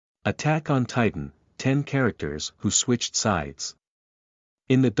Attack on Titan, 10 characters who switched sides.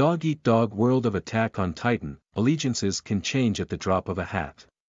 In the dog-eat-dog world of Attack on Titan, allegiances can change at the drop of a hat.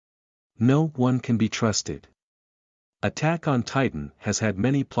 No one can be trusted. Attack on Titan has had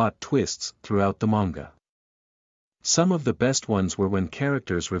many plot twists throughout the manga. Some of the best ones were when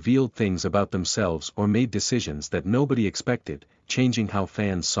characters revealed things about themselves or made decisions that nobody expected, changing how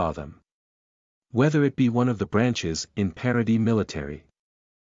fans saw them. Whether it be one of the branches in Parody Military,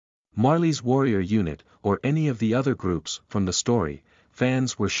 Marley's warrior unit, or any of the other groups from the story,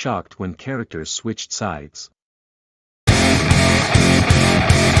 fans were shocked when characters switched sides.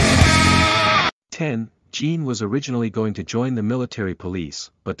 10. Jean was originally going to join the military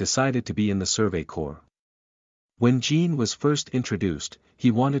police, but decided to be in the Survey Corps. When Jean was first introduced, he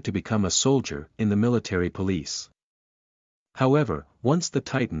wanted to become a soldier in the military police. However, once the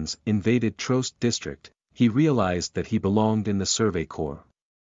Titans invaded Trost District, he realized that he belonged in the Survey Corps.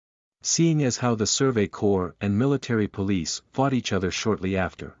 Seeing as how the Survey Corps and military police fought each other shortly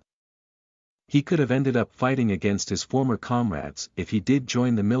after, he could have ended up fighting against his former comrades if he did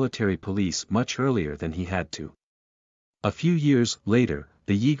join the military police much earlier than he had to. A few years later,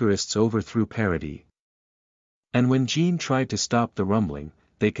 the Jaegerists overthrew Parody. And when Jean tried to stop the rumbling,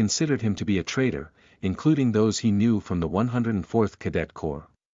 they considered him to be a traitor, including those he knew from the 104th Cadet Corps.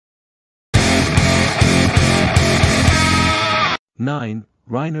 9.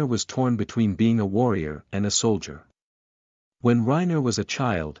 Reiner was torn between being a warrior and a soldier. When Reiner was a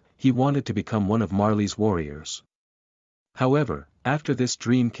child, he wanted to become one of Marley's warriors. However, after this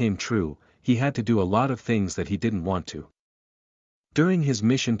dream came true, he had to do a lot of things that he didn't want to. During his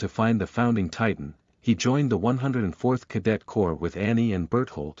mission to find the founding Titan, he joined the 104th Cadet Corps with Annie and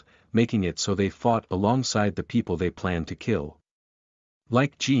Bertholdt, making it so they fought alongside the people they planned to kill.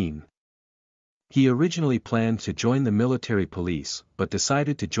 Like Jean, he originally planned to join the military police but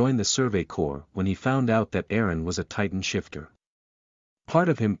decided to join the Survey Corps when he found out that Eren was a Titan shifter. Part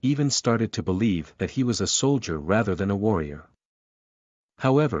of him even started to believe that he was a soldier rather than a warrior.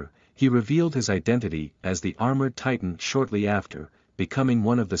 However, he revealed his identity as the Armored Titan shortly after, becoming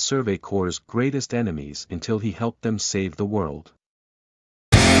one of the Survey Corps' greatest enemies until he helped them save the world.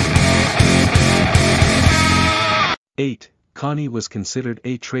 8. Connie was considered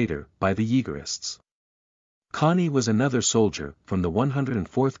a traitor by the Jaegerists. Connie was another soldier from the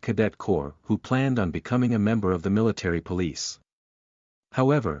 104th Cadet Corps who planned on becoming a member of the military police.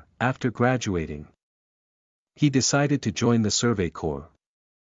 However, after graduating, he decided to join the Survey Corps.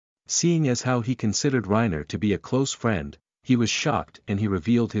 Seeing as how he considered Reiner to be a close friend, he was shocked and he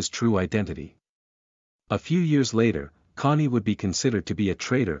revealed his true identity. A few years later, Connie would be considered to be a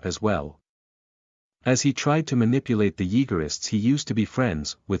traitor as well, as he tried to manipulate the Jaegerists he used to be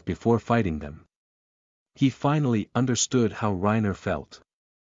friends with before fighting them. He finally understood how Reiner felt.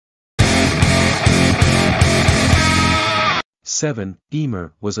 7.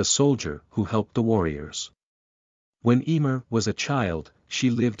 Ymir was a soldier who helped the warriors. When Ymir was a child, she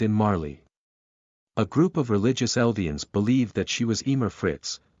lived in Marley. A group of religious Eldians believed that she was Ymir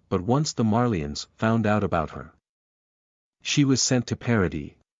Fritz, but once the Marleyans found out about her, she was sent to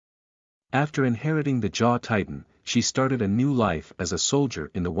Parody. After inheriting the Jaw Titan, she started a new life as a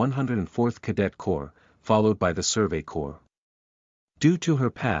soldier in the 104th Cadet Corps, followed by the Survey Corps. Due to her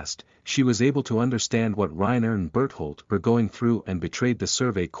past, she was able to understand what Reiner and Bertholdt were going through and betrayed the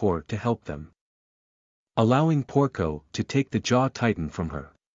Survey Corps to help them, allowing Porco to take the Jaw Titan from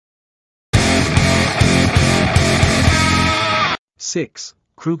her. 6.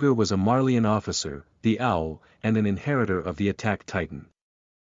 Kruger was a Marleyan officer, the Owl, and an inheritor of the Attack Titan.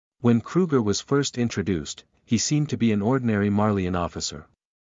 When Kruger was first introduced, he seemed to be an ordinary Marleyan officer.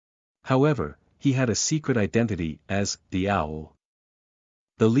 However, he had a secret identity as the Owl,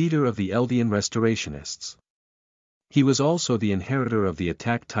 the leader of the Eldian Restorationists. He was also the inheritor of the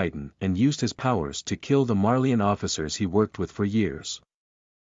Attack Titan and used his powers to kill the Marleyan officers he worked with for years.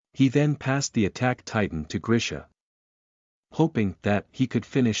 He then passed the Attack Titan to Grisha, hoping that he could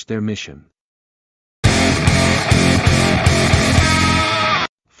finish their mission.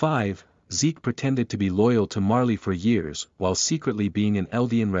 5. Zeke pretended to be loyal to Marley for years while secretly being an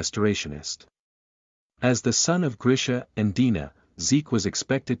Eldian restorationist. As the son of Grisha and Dina, Zeke was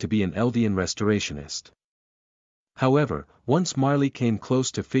expected to be an Eldian restorationist. However, once Marley came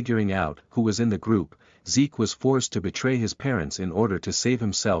close to figuring out who was in the group, Zeke was forced to betray his parents in order to save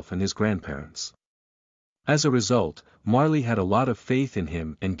himself and his grandparents. As a result, Marley had a lot of faith in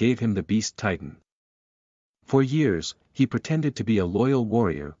him and gave him the Beast Titan. For years, he pretended to be a loyal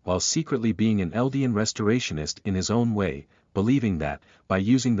warrior while secretly being an Eldian restorationist in his own way, believing that, by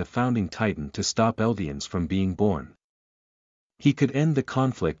using the founding Titan to stop Eldians from being born, He could end the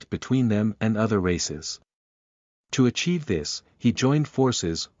conflict between them and other races. To achieve this, he joined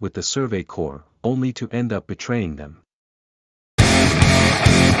forces with the Survey Corps, only to end up betraying them.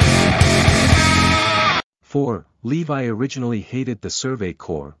 4. Levi originally hated the Survey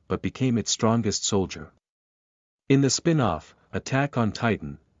Corps but became its strongest soldier. In the spin-off, Attack on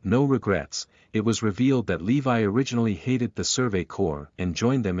Titan, No Regrets, it was revealed that Levi originally hated the Survey Corps and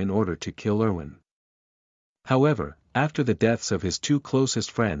joined them in order to kill Erwin. However, after the deaths of his two closest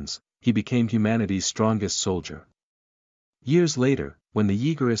friends, he became humanity's strongest soldier. Years later, when the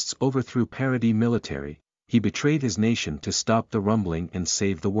Yeagerists overthrew Paradis Military, he betrayed his nation to stop the rumbling and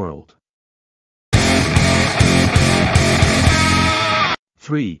save the world.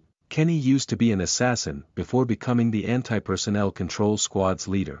 3. Kenny used to be an assassin before becoming the Anti-Personnel Control Squad's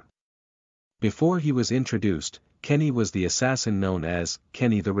leader. Before he was introduced, Kenny was the assassin known as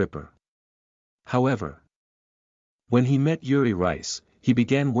Kenny the Ripper. However, when he met Yuri Rice, he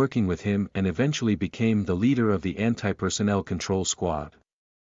began working with him and eventually became the leader of the Anti-Personnel Control Squad.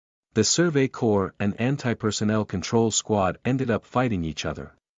 The Survey Corps and Anti-Personnel Control Squad ended up fighting each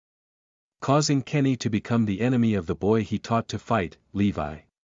other, causing Kenny to become the enemy of the boy he taught to fight, Levi.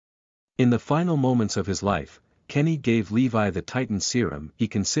 In the final moments of his life, Kenny gave Levi the Titan serum he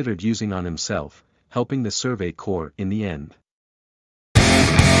considered using on himself, helping the Survey Corps in the end.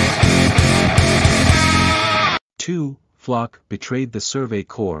 2. Flock betrayed the Survey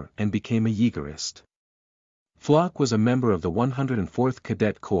Corps and became a Yeagerist. Flock was a member of the 104th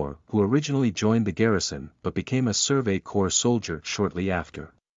Cadet Corps who originally joined the garrison but became a Survey Corps soldier shortly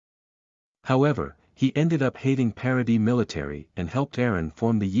after. However, he ended up hating Paradis Military and helped Eren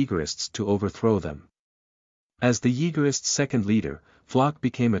form the Yeagerists to overthrow them. As the Yeagerists' second leader, Flock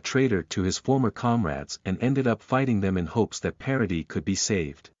became a traitor to his former comrades and ended up fighting them in hopes that Paradis could be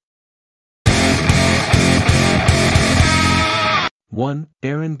saved. 1.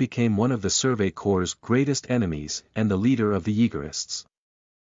 Eren became one of the Survey Corps' greatest enemies and the leader of the Yeagerists.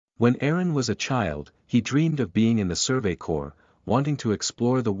 When Eren was a child, he dreamed of being in the Survey Corps, wanting to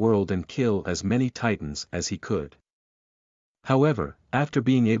explore the world and kill as many Titans as he could. However, after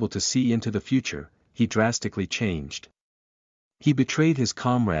being able to see into the future, he drastically changed. He betrayed his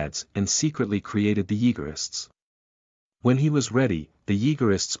comrades and secretly created the Yeagerists. When he was ready, the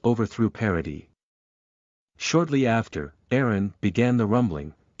Yeagerists overthrew Paradis. Shortly after, Eren began the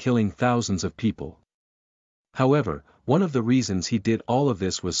rumbling, killing thousands of people. However, one of the reasons he did all of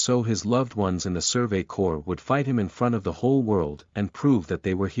this was so his loved ones in the Survey Corps would fight him in front of the whole world and prove that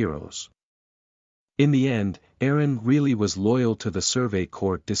they were heroes. In the end, Eren really was loyal to the Survey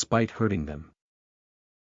Corps despite hurting them.